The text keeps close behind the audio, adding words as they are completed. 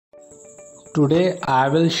Today I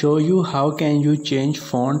will show you how can you change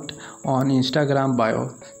font on Instagram bio.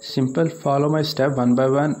 Simple, follow my step one by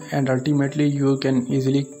one and ultimately you can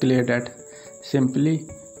easily clear that. Simply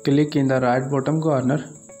click in the right bottom corner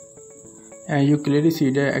and you clearly see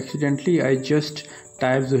that accidentally I just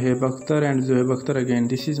type Zohaib Akhtar and Zohaib Akhtar again.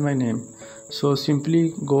 This is my name. So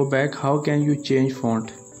simply go back. How can you change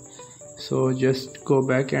font? So just go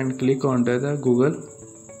back and click on the Google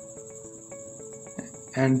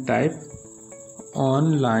and type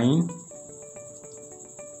online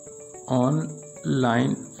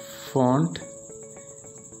font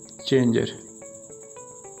changer.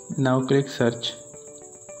 Now click search.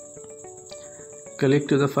 Click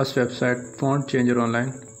to the first website, font changer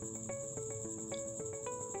online.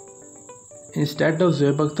 Instead of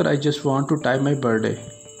Zohaib Akhtar, I just want to type my birthday,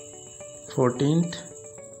 14th,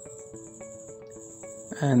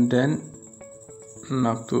 and then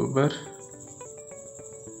October.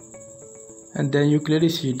 And then you clearly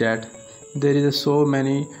see that there is so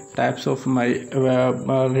many types of my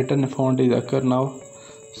written font is occur now.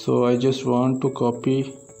 So I just want to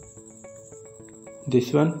copy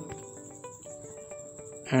this one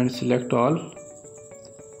and select all,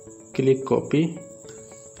 click copy,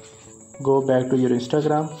 go back to your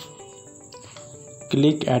Instagram,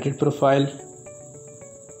 click edit profile,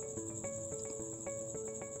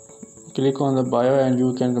 click on the bio and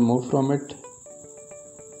you can remove from it.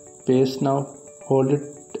 Paste now, hold it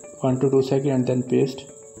 1 to 2 seconds and then paste,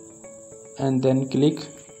 and then click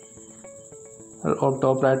on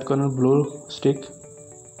top right corner blue stick,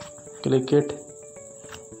 click it,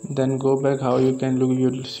 then go back. How you can look,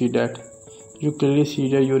 you'll see that you clearly see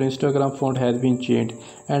that your Instagram font has been changed.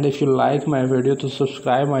 And if you like my video, to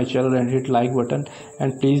subscribe my channel and hit like button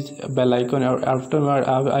and please bell icon. After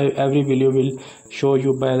every video will show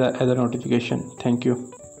you by the other notification. Thank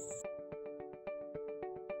you.